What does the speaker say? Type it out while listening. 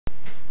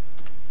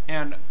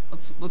and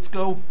let's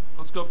go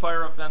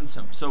fire up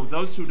Vensim. So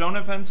those who don't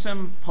have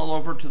Vensim, pull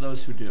over to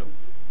those who do.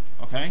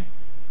 Okay,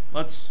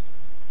 let's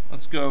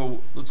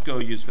go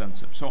use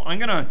Vensim. So I'm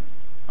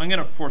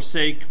gonna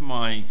forsake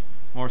my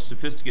more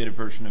sophisticated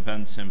version of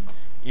Vensim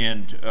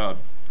and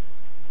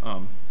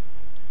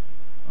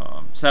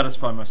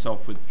satisfy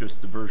myself with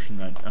just the version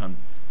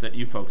that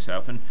you folks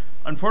have. And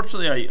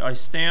unfortunately, I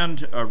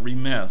stand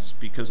remiss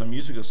because I'm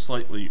using a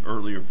slightly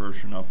earlier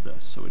version of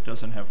this, so it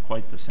doesn't have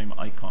quite the same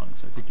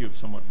icons. I think you have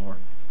somewhat more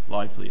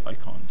lively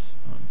icons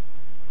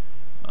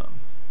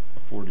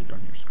afforded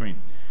on your screen.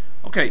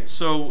 Okay,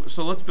 so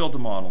let's build a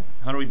model.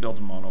 How do we build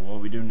a model? Well,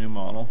 we do new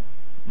model.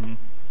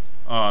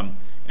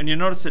 And you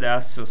notice it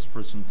asks us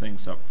for some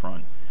things up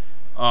front.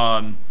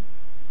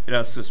 It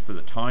asks us for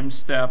the time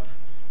step.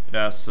 It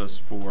asks us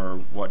for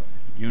what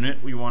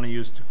unit we want to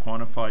use to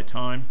quantify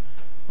time.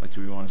 Like,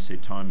 do we want to say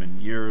time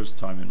in years,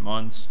 time in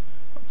months?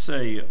 Let's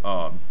say,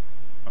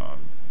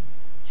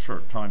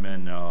 sure, time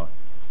in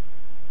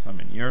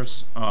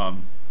years.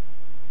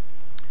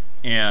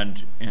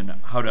 And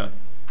how to,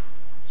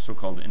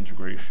 so-called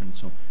integration.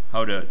 So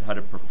how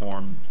to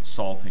perform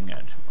solving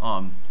it.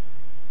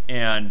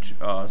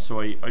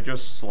 So I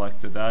just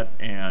selected that,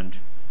 and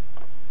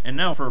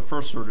now for a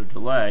first order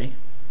delay,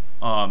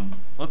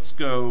 let's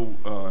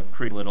go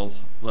create a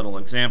little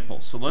example.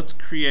 So let's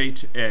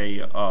create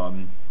a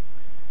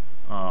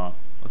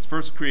let's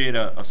first create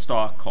a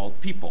stock called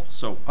people.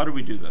 So how do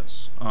we do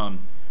this?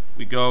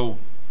 We go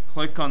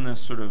click on this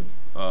sort of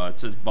it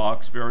says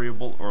box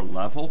variable or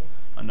level.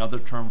 Another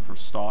term for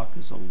stock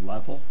is a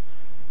level.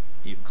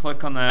 You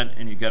click on that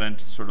and you get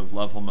into sort of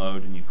level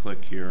mode, and you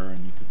click here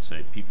and you could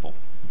say people.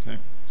 Okay,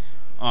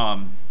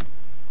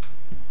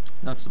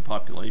 that's the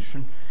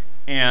population,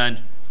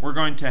 and we're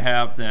going to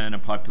have then a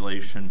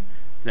population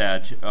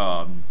that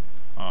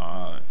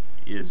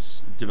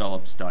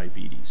develops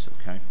diabetes.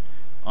 Okay,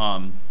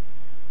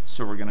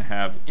 so we're going to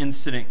have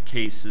incident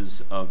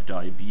cases of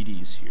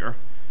diabetes here,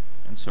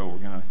 and so we're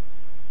going to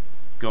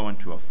go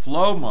into a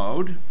flow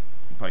mode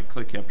by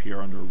click up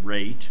here under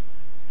rate.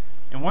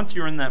 And once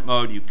you're in that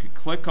mode, you could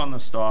click on the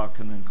stock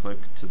and then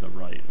click to the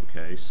right.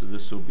 Okay, so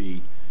this will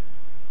be,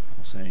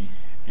 I'll say,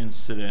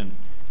 incident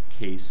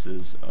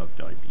cases of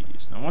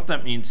diabetes. Now what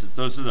that means is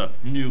those are the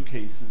new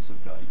cases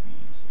of diabetes.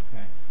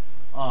 Okay,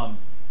 so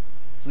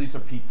these are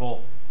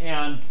people,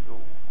 and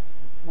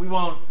we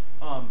won't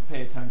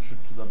pay attention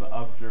to them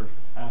after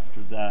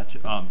that.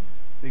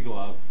 They go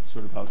out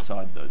sort of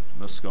outside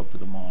the scope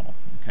of the model.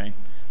 Okay,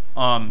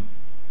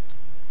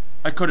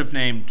 I could have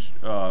named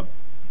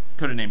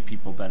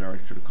people better. I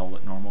should have called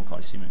it normal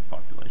glycemic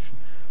population,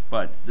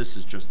 but this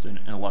is just an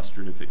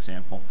illustrative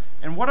example.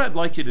 And what I'd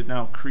like you to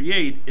now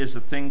create is a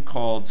thing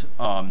called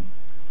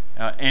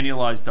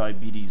annualized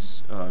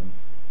diabetes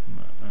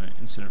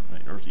incident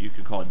rate, or you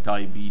could call it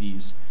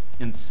diabetes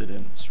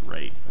incidence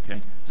rate.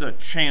 Okay, it's a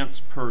chance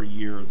per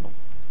year they'll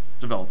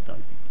develop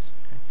diabetes.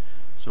 Okay,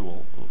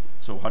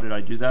 so how did I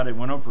do that? I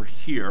went over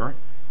here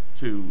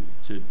to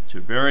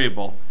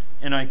variable,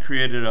 and I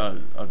created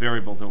a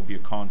variable that will be a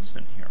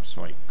constant here.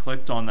 So I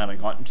clicked on that, I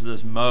got into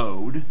this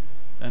mode,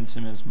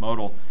 Vensim is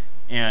modal,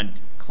 and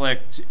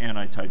clicked, and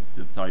I typed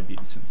the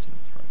diabetes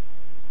incidence rate.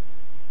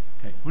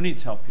 Okay, who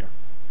needs help here?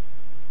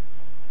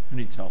 Who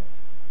needs help?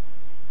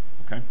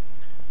 Okay,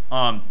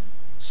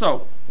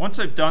 so once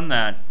I've done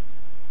that,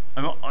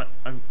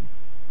 I've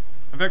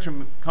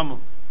actually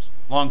come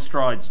long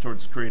strides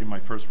towards creating my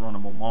first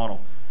runnable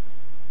model.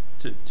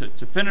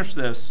 To finish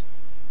this,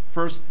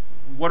 first,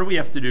 what do we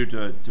have to do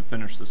to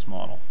finish this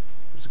model?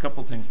 There's a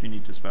couple things we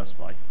need to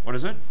specify. What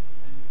is it?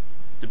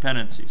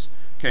 Dependencies.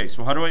 Okay,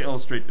 so how do I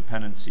illustrate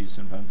dependencies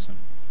in Vensim?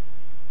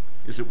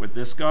 Is it with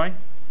this guy?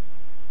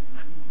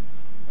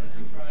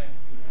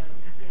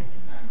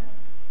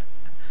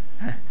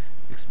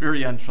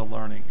 Experiential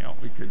learning. You know,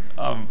 we could.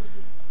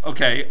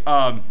 Okay.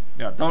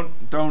 Yeah.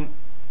 Don't.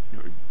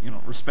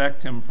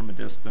 Respect him from a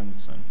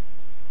distance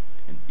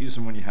and use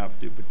him when you have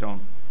to, but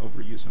don't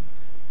overuse him.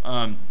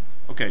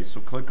 Okay.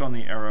 So click on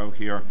the arrow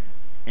here,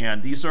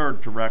 and these are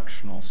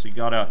directional. So you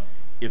gotta.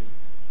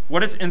 What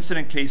does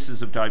incident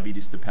cases of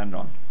diabetes depend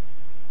on?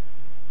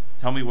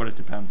 Tell me what it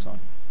depends on.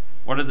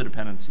 What are the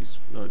dependencies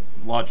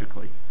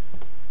logically?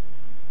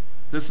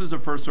 This is a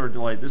first order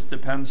delay. This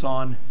depends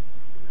on.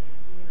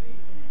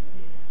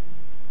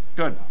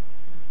 Good.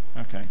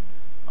 Okay.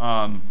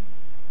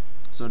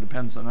 So it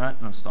depends on that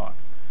and the stock.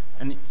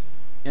 And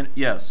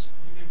yes.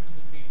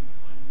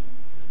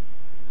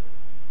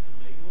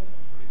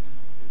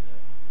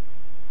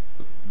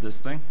 This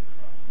thing.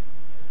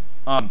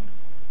 The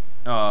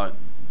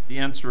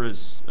answer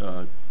is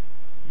you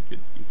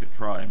could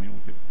try. I mean,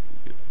 we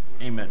could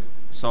aim it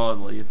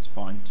solidly. It's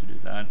fine to do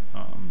that.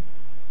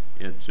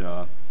 It's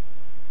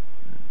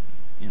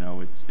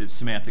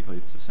semantically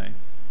it's the same.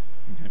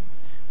 Okay.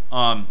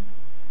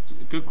 It's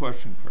a good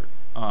question, Kurt.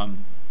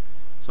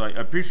 So I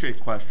appreciate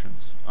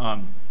questions.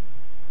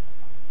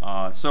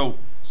 So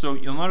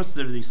you'll notice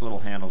there are these little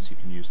handles you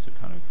can use to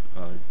kind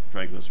of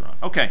drag those around.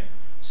 Okay.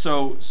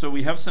 So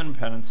we have some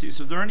dependencies.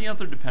 Are there any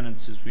other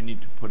dependencies we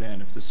need to put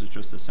in if this is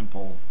just a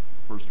simple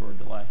first order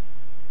delay?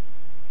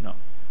 No.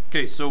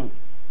 Okay, so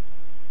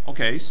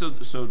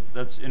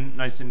that's a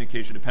nice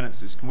indication of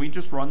dependencies. Can we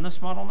just run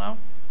this model now?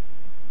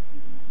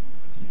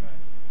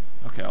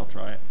 Okay, I'll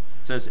try it.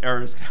 It says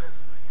errors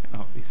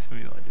cannot be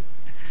simulated.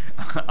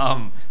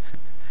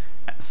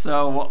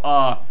 So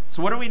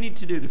what do we need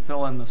to do to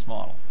fill in this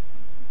model?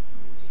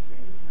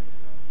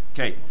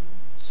 Okay,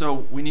 so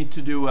we need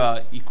to do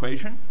an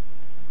equation.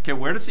 Okay,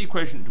 where does the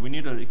equation? Do we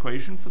need an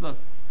equation for the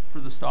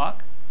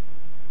stock?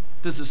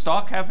 Does the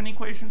stock have an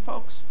equation,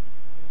 folks?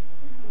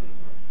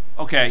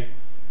 Okay,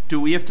 do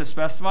we have to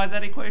specify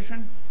that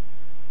equation?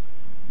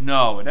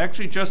 No, it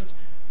actually just,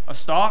 a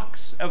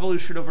stock's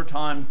evolution over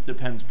time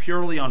depends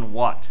purely on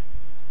what?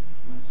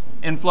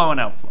 Inflow and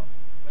outflow.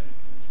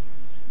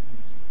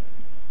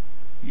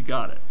 You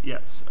got it,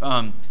 yes.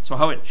 So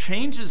how it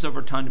changes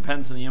over time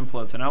depends on the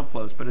inflows and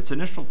outflows, but its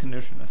initial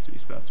condition has to be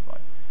specified.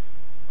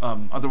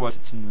 Otherwise,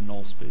 it's in the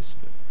null space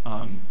of it.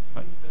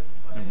 But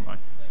never mind.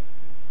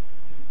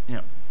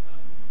 Yeah.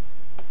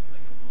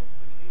 Like a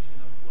multiplication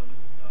of one of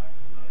the stocks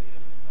and one of the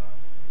other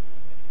stocks.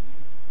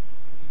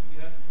 You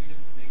have the freedom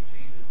to make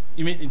changes.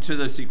 You mean into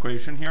this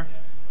equation here? Yeah.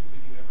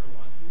 Would you ever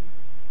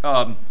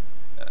want to?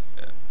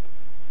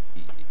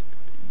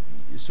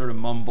 You sort of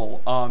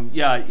mumble.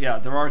 Yeah.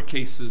 There are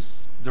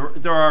cases.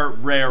 There are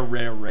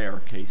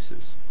rare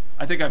cases.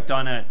 I think I've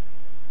done it.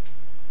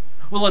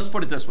 Well, let's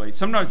put it this way.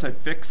 Sometimes I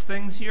fix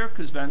things here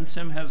because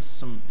Vensim has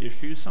some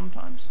issues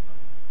sometimes.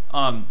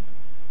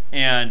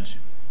 And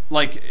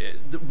like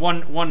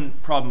one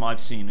problem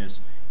I've seen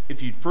is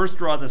if you first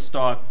draw the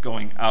stock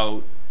going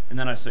out and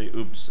then I say,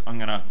 oops, I'm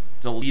going to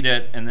delete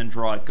it and then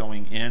draw it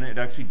going in, it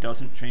actually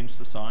doesn't change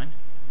the sign.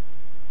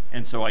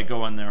 And so I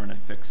go in there and I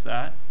fix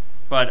that.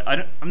 But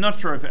I'm not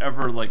sure I've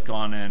ever like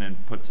gone in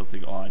and put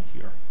something odd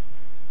here.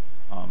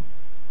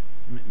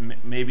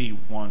 Maybe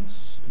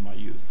once in my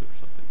youth or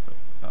something, but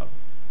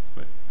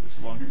it's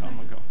a long time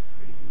ago.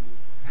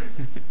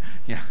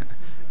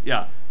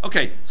 Yeah.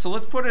 Okay, so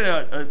let's put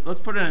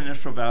an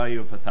initial value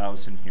of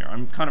 1,000 here.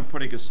 I'm kind of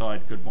putting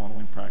aside good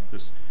modeling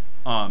practice.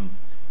 We'll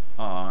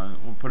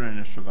put an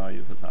initial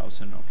value of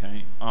 1,000.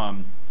 Okay,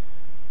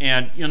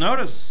 and you'll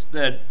notice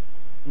that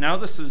now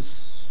this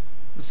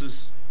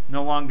is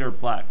no longer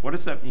black. What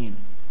does that mean?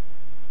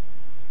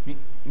 It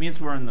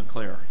means we're in the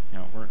clear. You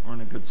know, we're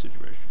in a good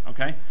situation.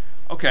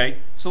 Okay,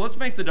 so let's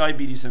make the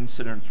diabetes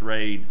incidence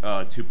rate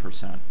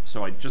 2%.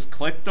 So I just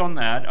clicked on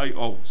that.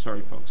 Oh,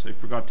 sorry, folks, I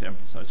forgot to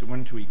emphasize. I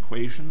went into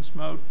equations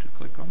mode to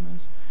click on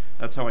this.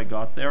 That's how I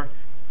got there.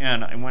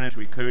 And I went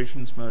into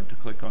equations mode to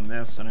click on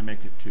this, and I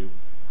make it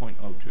 2.02.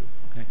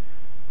 Okay.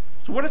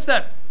 So what is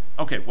that?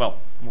 Okay, well,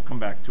 we'll come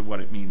back to what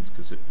it means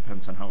because it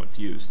depends on how it's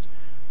used.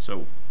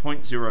 So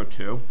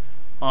 0.02.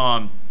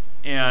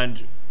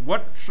 And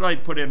what should I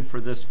put in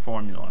for this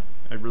formula?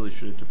 I really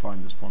should have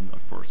defined this formula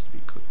first to be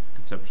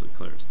conceptually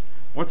clearest.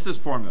 What's this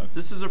formula? If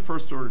this is a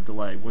first order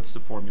delay, what's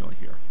the formula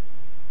here?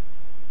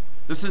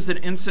 This is an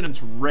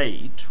incidence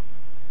rate.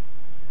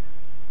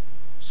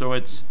 So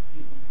it's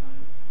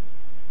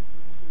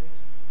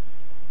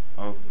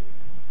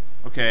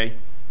okay,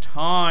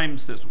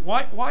 times this.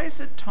 Why is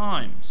it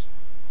times?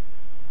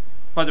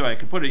 By the way, I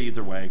could put it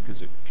either way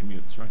because it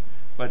commutes, right?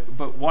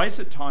 But why is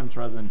it times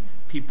rather than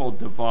people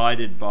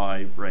divided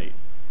by rate?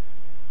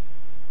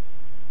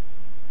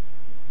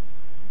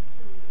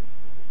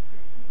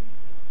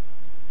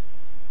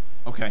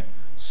 Okay,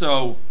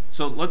 so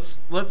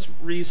let's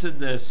reason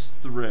this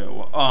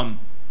through.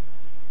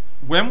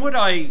 When would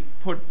I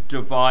put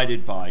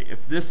divided by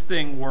if this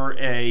thing were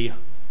a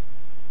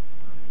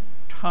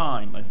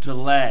time, a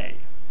delay?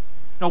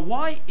 Now,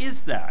 why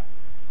is that?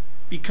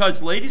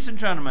 Because, ladies and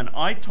gentlemen,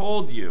 I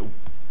told you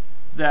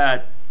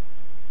that.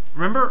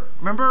 Remember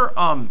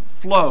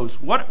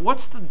flows.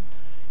 What's the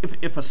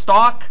if a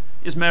stock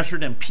is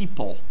measured in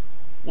people?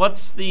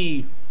 What's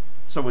the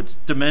so its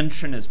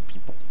dimension is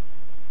people?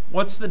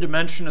 What's the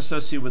dimension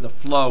associated with a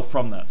flow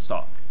from that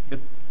stock?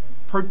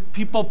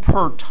 People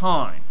per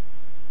time.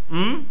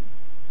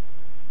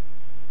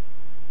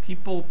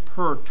 People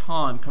per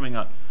time coming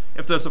up.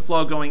 If there's a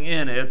flow going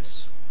in,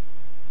 it's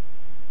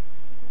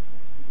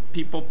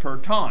people per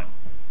time.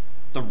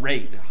 The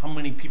rate, how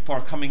many people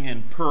are coming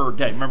in per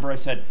day. Remember I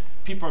said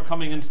people are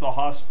coming into the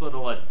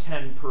hospital at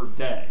 10 per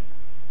day.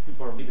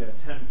 People are leaving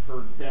at 10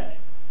 per day.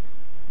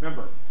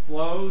 Remember,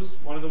 flows,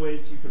 one of the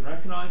ways you can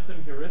recognize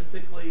them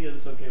heuristically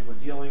is, okay, we're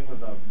dealing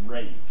with a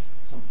rate,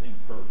 something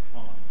per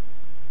time.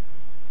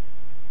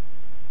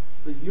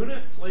 The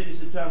units,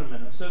 ladies and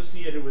gentlemen,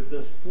 associated with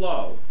this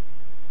flow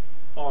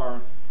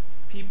are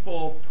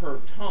people per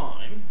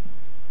time.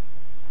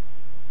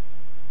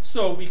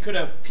 So we could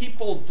have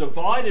people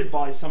divided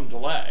by some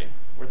delay,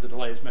 where the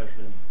delay is measured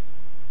in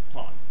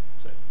time.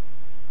 Say,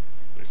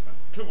 they spent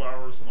 2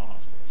 hours in the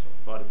hospital, so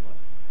divided by,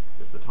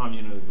 if the time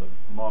unit of the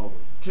model were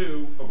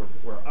 2,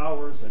 or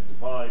hours, I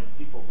divide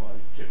people by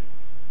 2,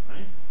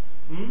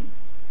 right?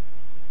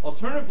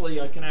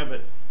 Alternatively, I can have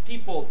it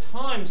people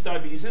times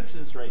diabetes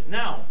incidence rate.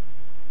 Now,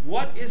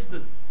 what is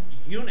the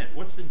unit?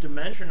 What's the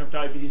dimension of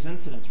diabetes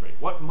incidence rate?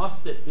 What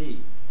must it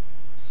be?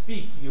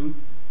 Speak, youth.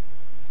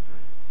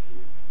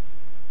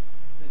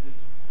 Percentage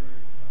per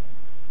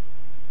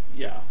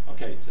Yeah,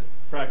 okay, it's a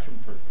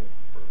fraction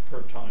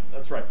per time.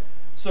 That's right.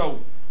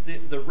 So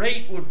the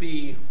rate would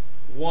be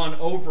 1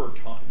 over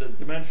time. The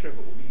dimension of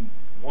it would be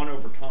 1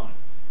 over time.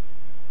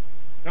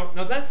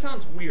 Now that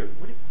sounds weird.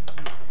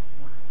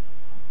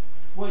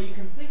 Well, you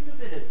can think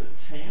of it as a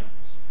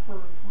chance per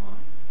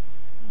time.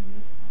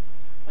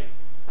 Like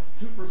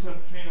 2%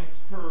 chance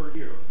per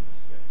year in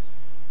this case.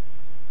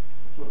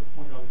 That's what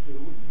 0.02 would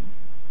mean.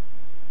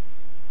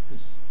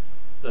 Because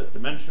the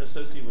dimension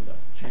associated with the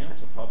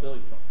chance or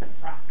probability is a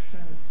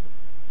fraction. It's a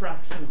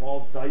fraction of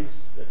all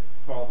dice,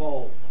 of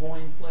all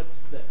coin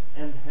flips that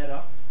end head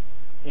up.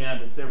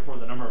 And it's therefore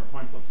the number of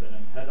coin flips that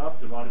end head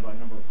up divided by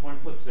number of coin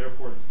flips.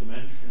 Therefore, its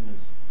dimension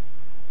is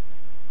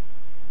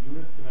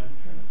unit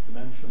dimension. It's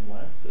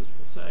dimensionless, as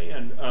we'll say.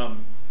 And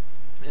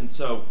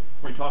so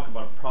when we talk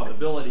about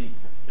probability,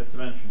 its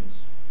dimension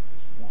is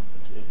 1.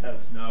 It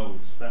has no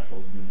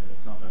special unit.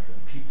 It's not measured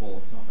in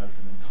people. It's not measured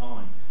in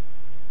time.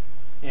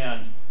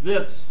 And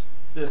this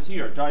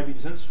here,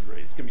 diabetes incidence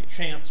rate, it's going to be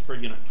chance per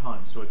unit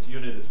time. So its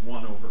unit is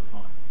 1 over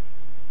time.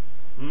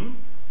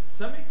 Does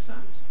that make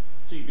sense?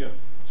 So you get a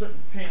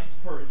certain chance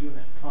per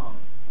unit time.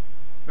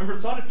 Remember,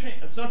 it's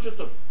not just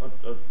a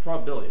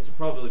probability. It's a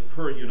probability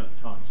per unit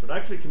time. So it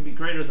actually can be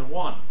greater than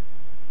 1.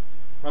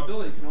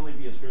 Probability can only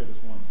be as great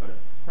as 1, but a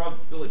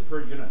probability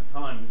per unit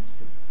time means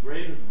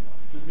greater than 1.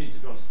 It just means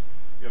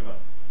you have a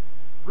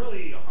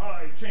really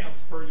high chance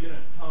per unit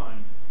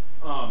time,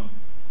 of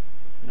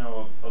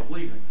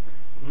leaving.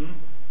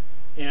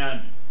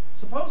 And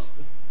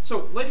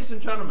so ladies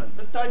and gentlemen,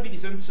 this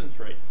diabetes incidence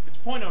rate, it's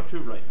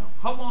 0.02 right now.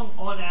 How long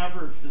on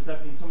average does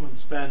that mean someone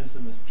spends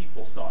in this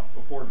people stock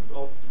before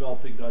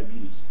developing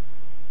diabetes?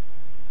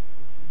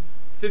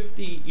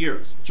 50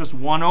 years. It's just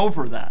 1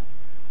 over that.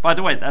 By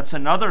the way, that's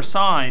another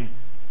sign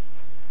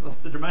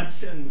that the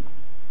dimensions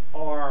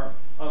of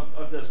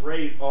this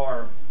rate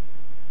are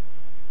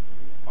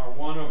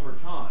 1 over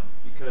time,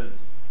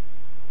 because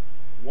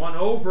 1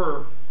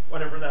 over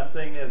whatever that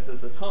thing is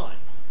a time.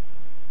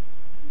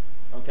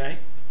 Okay?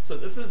 So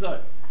this is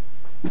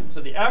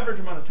so the average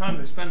amount of time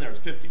they spend there is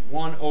 50.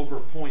 1 over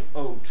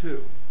 0.02.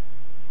 And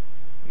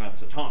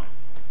that's a time.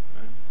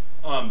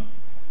 Okay?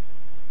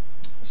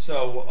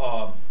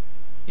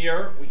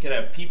 Here we could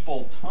have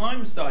people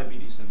times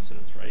diabetes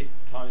incidence rate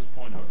times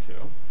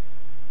 0.02,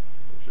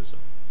 which is a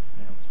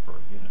chance per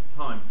unit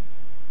time.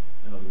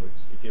 In other words,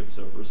 it gives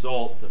a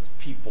result that's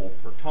people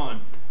per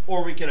time.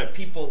 Or we could have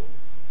people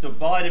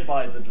divided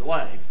by the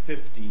delay,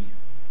 50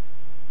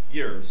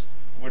 years,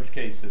 in which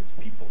case it's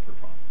people per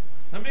time.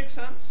 That makes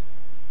sense?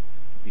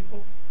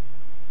 People?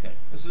 Okay,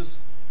 this is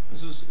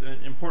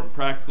an important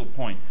practical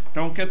point.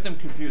 Don't get them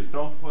confused.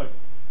 Don't put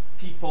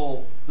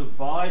people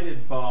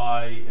divided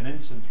by an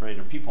incidence rate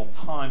or people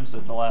times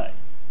a delay.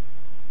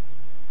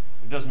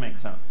 It doesn't make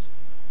sense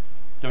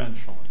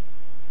dimensionally.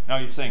 Now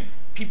you're saying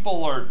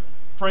people are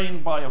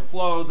trained by a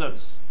flow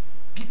that's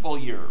people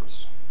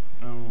years.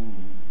 No,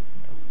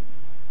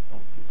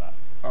 don't do that.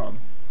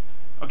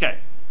 Okay,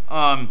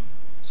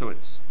 so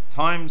it's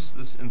times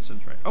this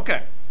incidence rate.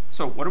 Okay,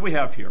 so what do we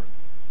have here?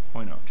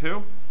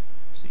 0.02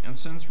 is the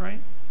incidence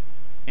rate,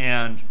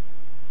 and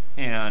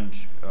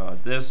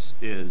this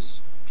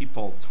is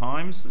people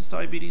times this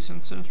diabetes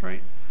incidence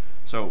rate.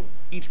 So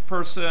each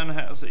person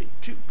has a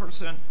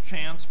 2%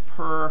 chance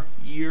per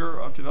year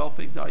of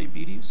developing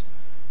diabetes,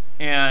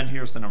 and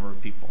here's the number of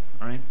people.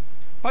 All right.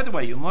 By the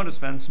way, you'll notice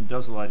Vensim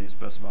does allow you to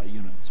specify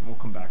units, and we'll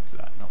come back to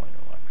that in a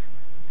later lecture.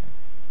 Okay?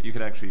 You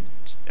could actually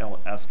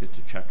ask it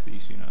to check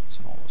these units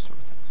and all those sort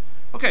of things.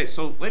 Okay,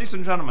 so ladies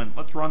and gentlemen,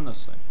 let's run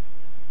this thing.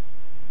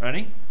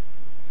 Ready?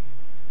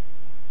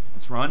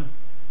 Let's run.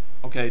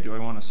 Okay, do I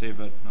want to save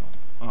it?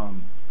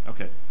 No.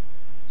 Okay.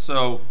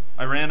 So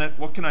I ran it.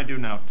 What can I do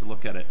now to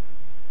look at it?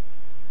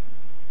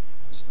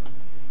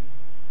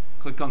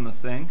 Click on the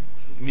thing.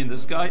 You mean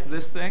this guy?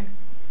 This thing?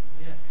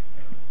 Yeah.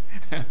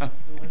 The one that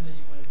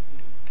you want to see.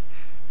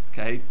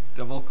 Okay.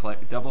 Double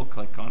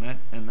click on it,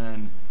 and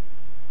then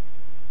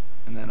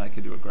I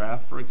could do a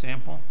graph, for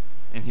example.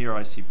 And here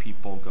I see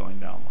people going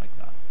down like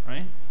that,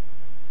 right?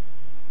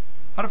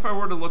 How if I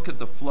were to look at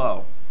the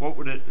flow? What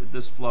would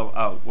this flow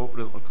out? What would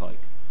it look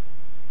like?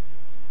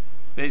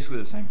 Basically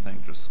the same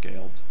thing, just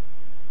scaled.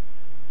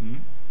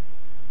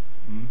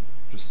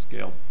 Just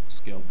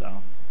scaled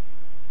down.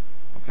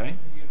 Okay?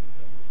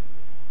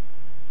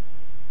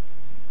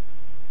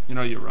 You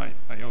know, you're right.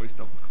 I always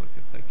double click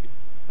it. Thank you.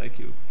 Thank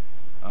you.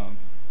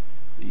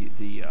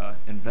 The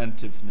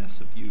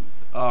inventiveness of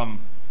youth.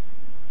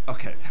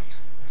 Okay, that's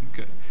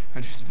good.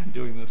 I've just been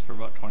doing this for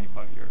about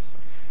 25 years.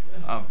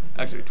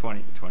 Actually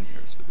 20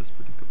 years for this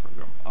particular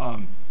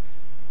program.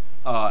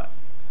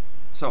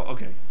 So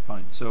okay,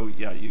 fine. So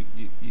yeah, you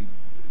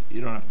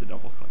don't have to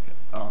double click it.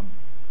 But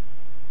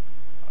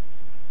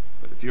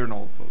if you're an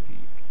old fogey,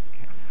 you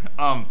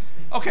can.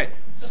 Okay,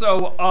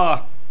 so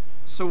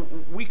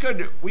we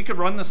could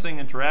run this thing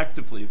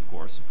interactively, of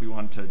course, if we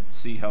want to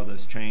see how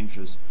this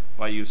changes.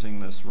 by using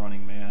this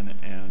running man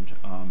and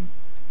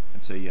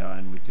say, yeah,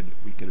 and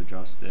we could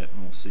adjust it,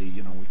 and we'll see,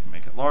 you know, we can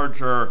make it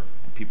larger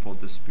and people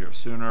disappear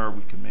sooner.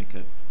 We can make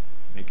it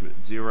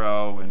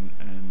 0 and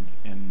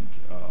excuse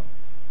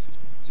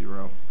me,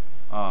 0.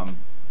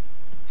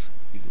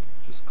 You could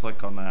just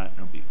click on that and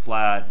it'll be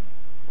flat,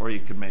 or you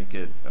could make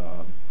it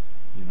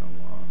you know,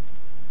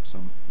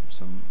 some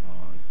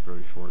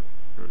very short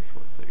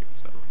thing,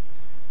 etc.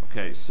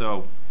 Okay,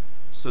 so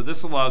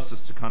this allows us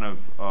to kind of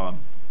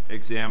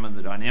examine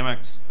the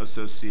dynamics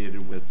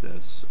associated with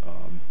this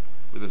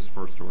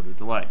first order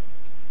delay.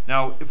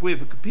 Now, if we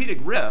have a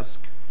competing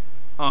risk,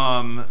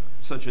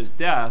 such as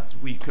death,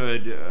 we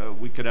could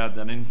add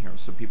that in here,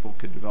 so people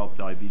could develop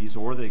diabetes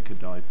or they could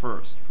die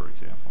first, for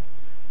example.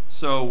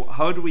 So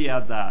how do we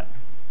add that?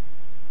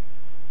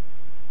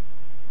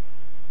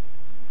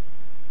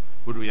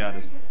 What do we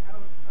add?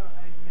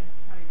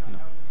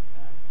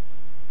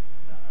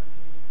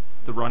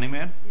 The running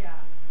man? Yeah.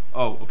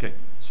 Oh, okay.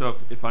 So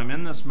if I'm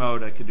in this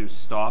mode, I could do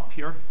stop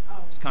here.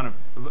 Oh. It's kind of,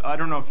 I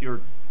don't know if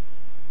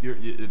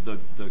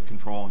the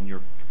control on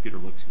your computer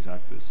looks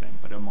exactly the same,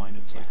 but in mine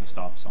it's like a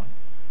stop sign.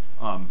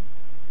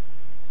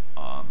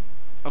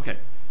 Okay.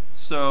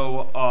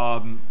 So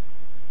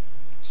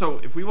so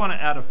if we want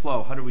to add a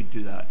flow, how do we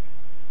do that?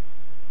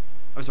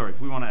 Oh, sorry. If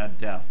we want to add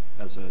death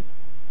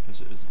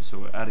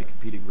so add a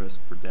competing risk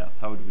for death,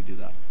 how would we do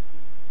that?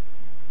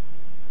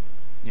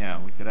 Yeah,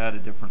 we could add a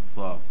different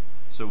flow.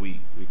 So we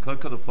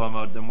click on the flow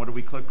mode, then what do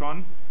we click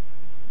on?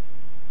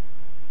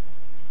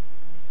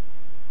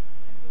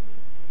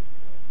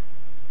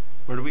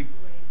 Where do we?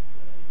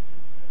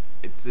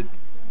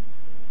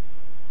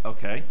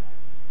 Okay.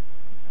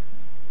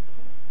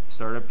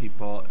 Start at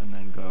people and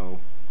then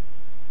go.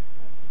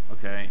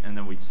 Okay, and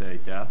then we'd say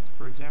death,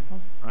 for example,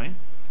 right?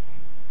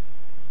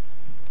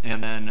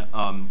 And then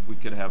we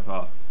could have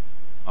a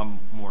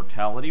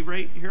mortality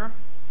rate here.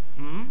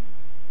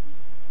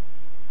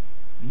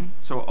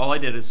 So all I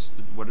did is,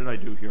 what did I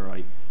do here?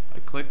 I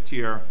clicked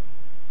here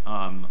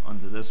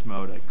under this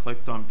mode. I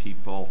clicked on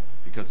people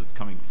because it's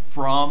coming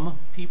from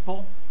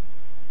people,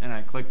 and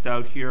I clicked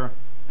out here,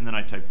 and then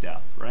I typed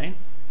death, right?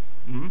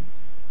 And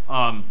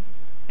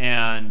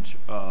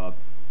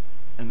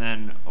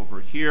then over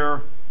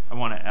here, I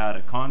want to add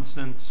a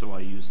constant, so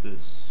I use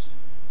this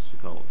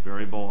so-called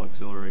variable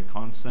auxiliary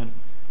constant.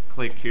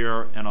 Click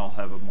here, and I'll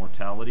have a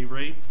mortality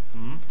rate.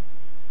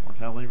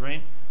 Mortality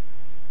rate.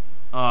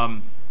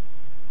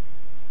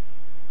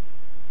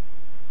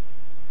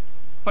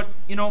 But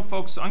you know,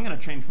 folks, I'm going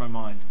to change my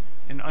mind,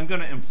 and I'm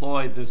going to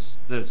employ this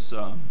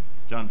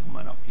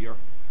gentleman up here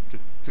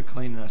to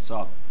clean this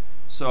up.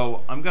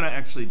 So I'm going to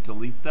actually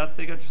delete that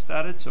thing I just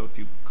added. So if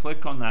you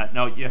click on that,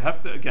 now you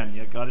have to, again,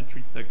 you got to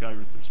treat that guy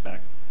with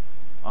respect.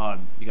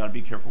 You got to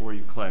be careful where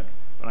you click.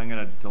 But I'm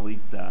going to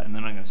delete that, and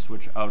then I'm going to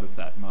switch out of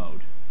that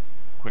mode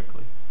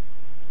quickly.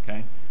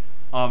 Okay.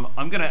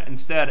 I'm going to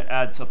instead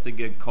add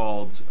something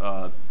called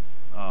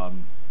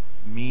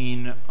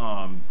mean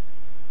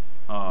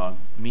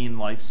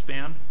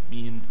lifespan.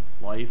 Mean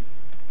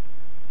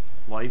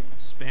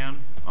lifespan.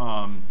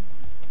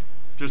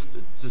 Just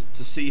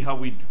to see how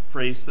we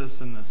phrase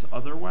this in this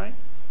other way.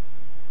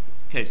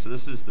 Okay, so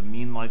this is the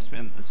mean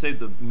lifespan. Let's say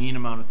the mean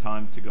amount of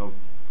time to go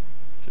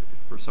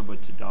for somebody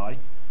to die.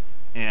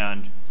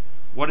 And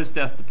what does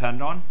death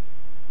depend on?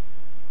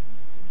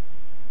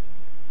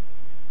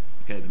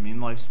 Okay, the mean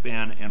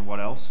lifespan, and what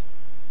else?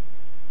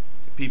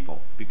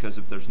 People, because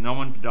if there's no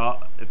one to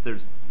die, if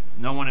there's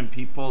no one in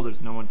people,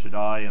 there's no one to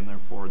die, and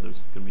therefore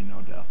there's going to be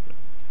no death.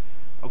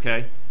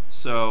 Okay,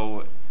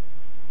 so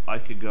I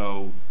could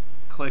go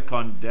click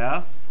on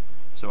death.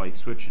 So I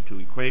switch it to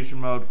equation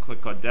mode,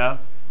 click on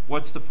death.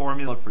 What's the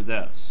formula for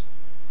this?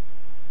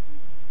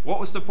 What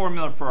was the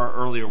formula for our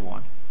earlier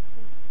one?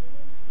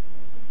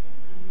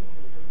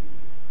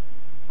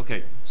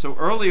 Okay, so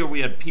earlier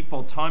we had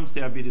people times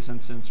diabetes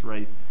incidence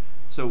rate.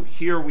 So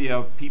here we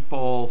have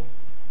people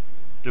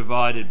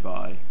divided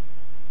by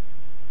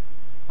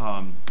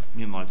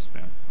mean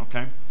lifespan,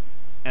 okay?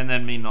 And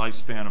then mean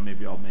lifespan,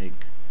 maybe I'll make,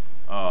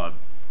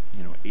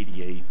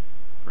 88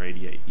 for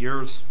 88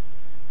 years.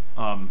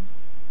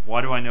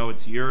 Why do I know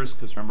it's years?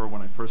 Because remember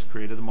when I first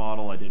created the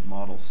model, I did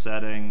model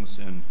settings,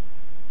 and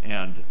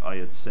I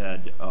had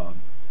said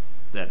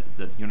that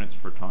units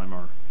for time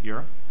are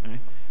year, okay?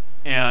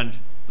 And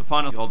the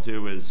final thing I'll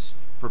do is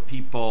for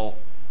people.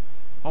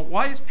 Oh,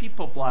 why is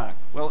people black?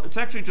 Well, it's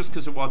actually just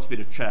because it wants me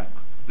to check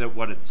that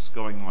what it's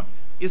going on.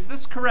 Is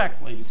this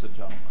correct, ladies and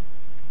gentlemen?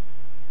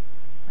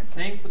 I'm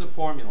saying for the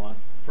formula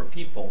for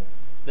people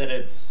that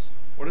it's,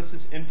 what does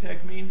this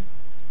integ mean?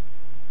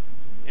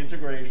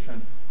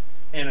 Integration.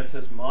 And it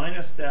says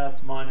minus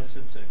death minus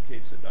incident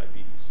case of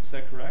diabetes. Is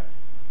that correct?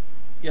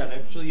 Yeah, it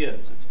actually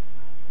is.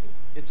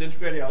 It's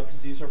integrated out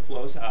because these are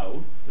flows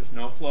out. There's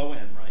no flow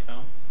in right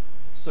now.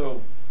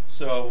 So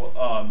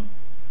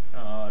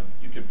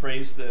you could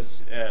phrase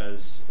this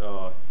as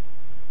the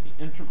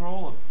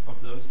integral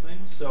of those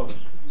things. So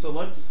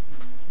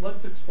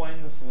let's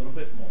explain this a little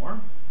bit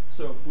more.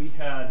 So if we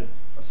had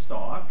a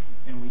stock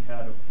and we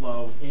had a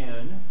flow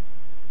in,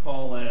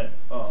 call it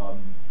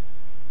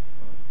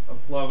a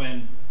flow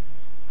in,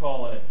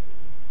 call it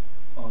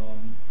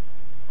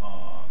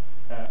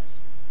X,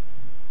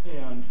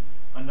 and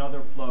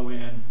another flow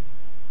in,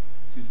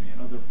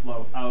 another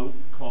flow out,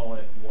 call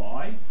it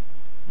Y.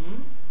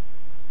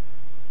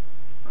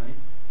 Right?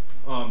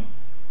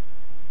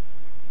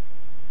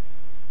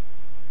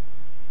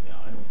 Yeah,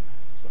 I don't.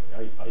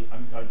 Sorry,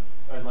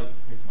 I like to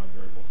pick my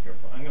variables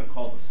carefully. I'm going to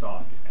call the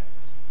stock X.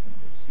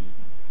 Excuse me.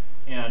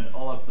 And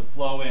I'll have the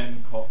flow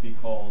in be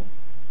called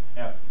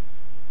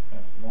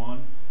F1,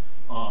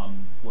 flow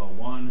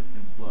 1,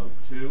 and flow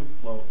 2,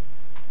 flow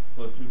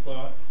 2, flow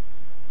out.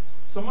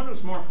 Someone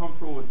who's more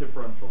comfortable with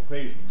differential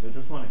equations, I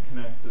just want to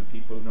connect to the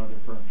people who know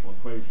differential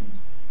equations.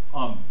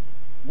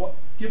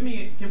 Give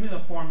me the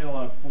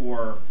formula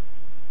for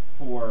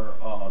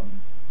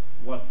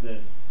what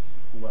this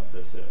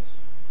is.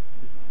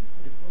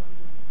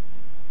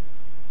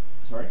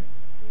 Sorry?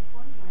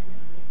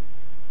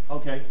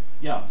 Okay,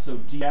 yeah, so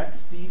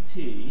dx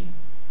dt,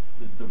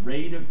 the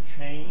rate of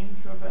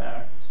change of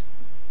x,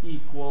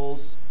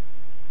 equals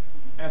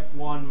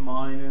f1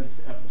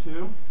 minus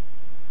f2,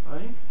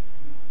 right?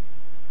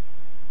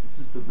 This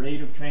is the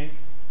rate of change,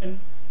 and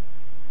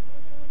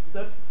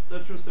that's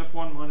just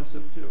f1 minus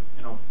f2.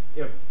 You know,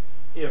 if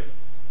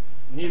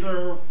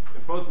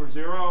both were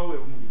 0, it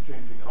wouldn't be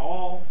changing at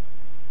all.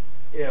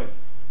 If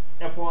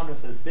f1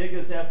 is as big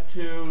as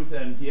f2,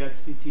 then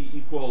dx dt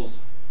equals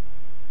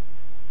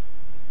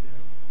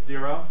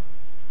 0.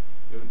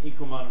 You have an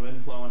equal amount of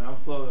inflow and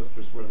outflow. That's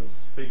just where the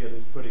spigot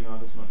is putting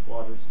on as much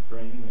water as it's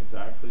draining,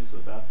 exactly, so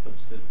that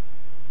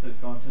stays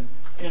constant.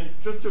 And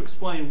just to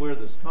explain where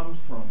this comes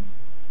from,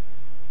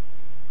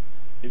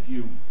 if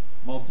you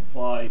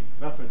multiply,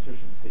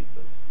 mathematicians hate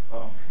this.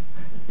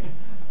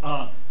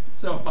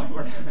 So if I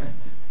were to,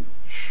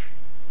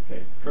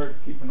 okay, Kurt,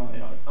 keep an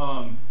eye out.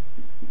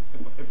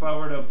 If I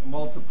were to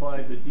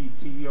multiply the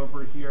dt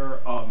over here,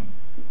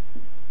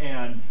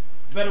 and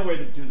the better way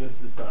to do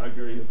this is to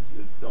argue it's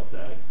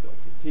delta x,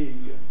 delta t,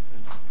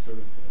 and sort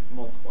of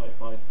multiply it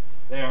by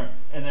there.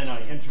 And then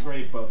I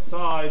integrate both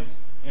sides.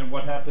 And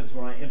what happens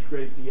when I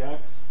integrate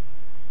dx?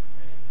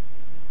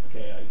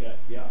 Okay, I get,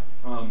 yeah,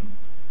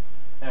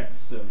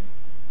 x of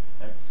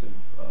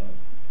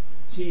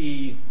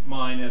t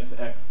minus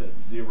x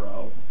at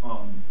 0,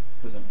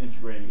 because I'm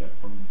integrating it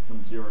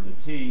from 0 to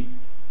t.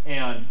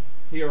 And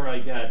here I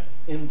get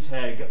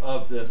integ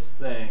of this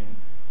thing,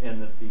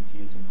 and this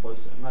dt is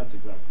implicit, and that's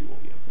exactly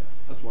what we have there.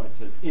 That's why it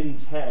says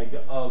integ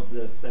of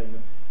this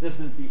thing. This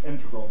is the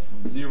integral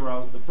from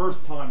 0, the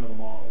first time of the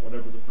model,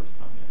 whatever the first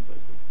time is, I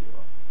said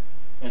 0,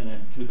 and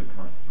then to the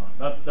current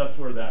time. That's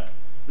where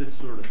this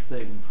sort of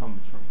thing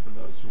comes from for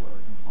those who are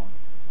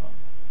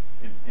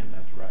in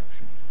that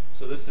direction.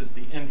 So this is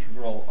the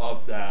integral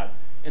of that,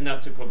 and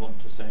that's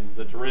equivalent to saying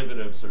the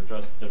derivatives are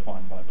just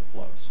defined by the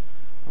flows.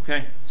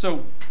 Okay,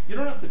 so you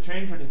don't have to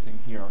change anything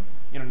here.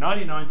 You know,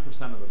 99%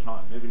 of the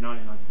time, maybe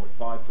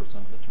 99.5%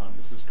 of the time,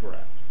 this is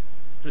correct.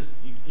 Just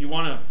you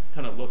want to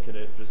kind of look at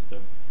it just to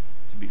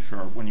be sure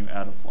when you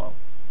add a flow.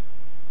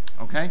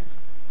 Okay,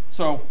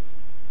 so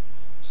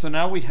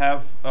now we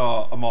have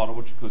a model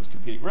which includes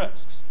competing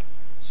risks.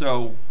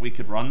 So we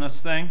could run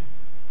this thing,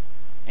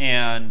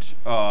 and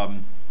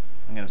I'm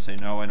going to say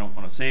no, I don't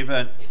want to save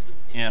it,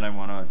 and I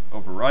want to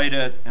overwrite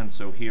it. And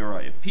so here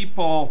I have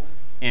people,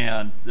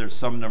 and there's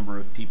some number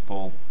of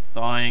people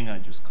dying. I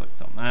just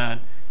clicked on that.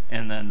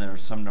 And then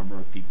there's some number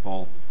of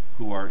people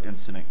who are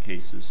incident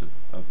cases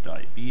of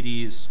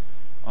diabetes,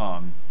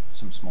 some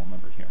small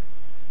number here.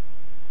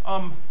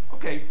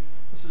 Okay,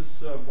 this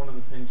is one of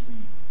the things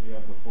we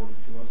have reported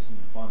to us in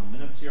the final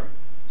minutes here.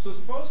 So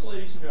suppose,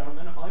 ladies and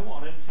gentlemen, I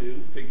wanted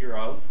to figure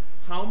out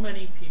how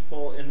many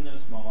people in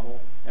this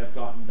model have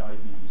gotten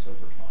diabetes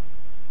over time.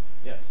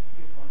 Yes?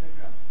 Okay, for the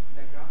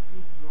graph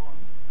is drawn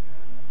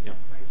Yeah.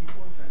 by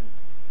default value.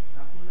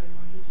 Suppose I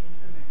want to change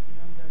the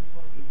maximum value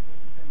for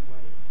x and y.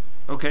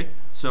 Okay,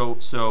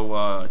 so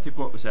I think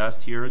what was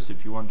asked here is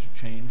if you want to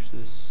change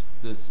this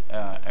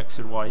x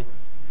and y.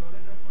 Draw the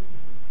graph for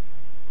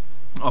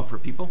people. Oh, for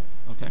people?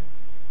 Okay.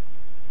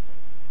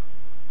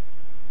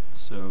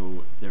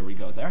 So there we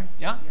go there.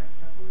 Yeah? Yeah,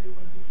 suppose I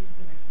want to change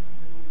the maximum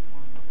value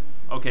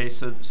 1. Okay,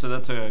 so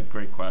that's a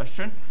great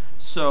question.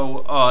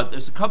 So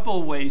there's a couple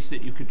of ways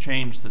that you could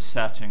change the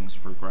settings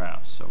for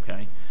graphs,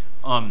 okay?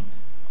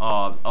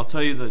 I'll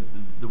tell you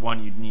the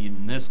one you'd need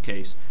in this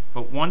case,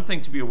 but one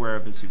thing to be aware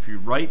of is if you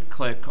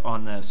right-click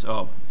on this,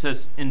 it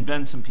says in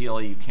Vensim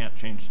PLE you can't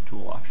change the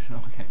tool option,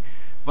 okay?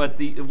 But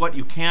what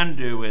you can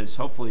do is,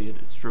 hopefully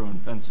it's true in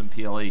Vensim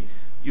PLE,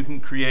 you can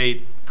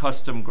create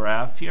custom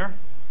graph here,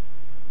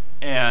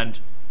 and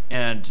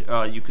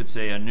you could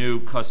say a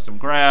new custom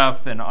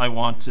graph, and I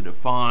want to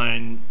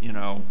define,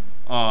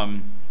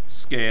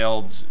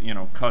 scaled,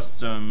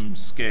 custom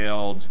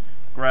scaled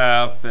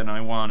graph, and I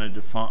want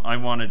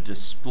to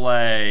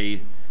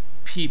display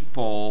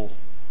people,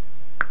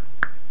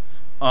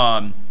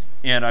 and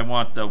I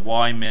want the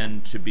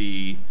y-min to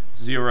be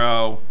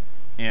 0,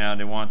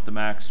 and I want the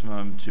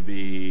maximum to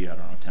be, I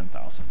don't know,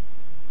 10,000.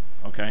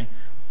 Okay,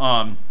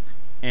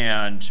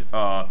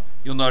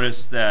 you'll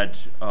notice that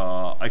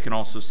I can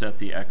also set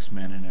the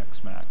X-min and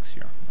X-max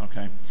here,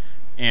 okay?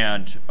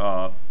 And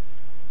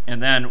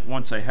then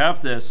once I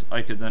have this,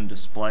 I could then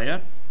display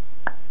it,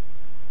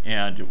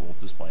 and it will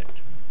display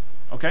it,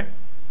 okay?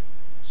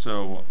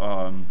 So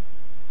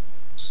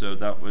so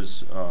that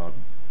was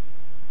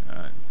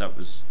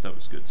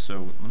good.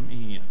 So let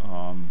me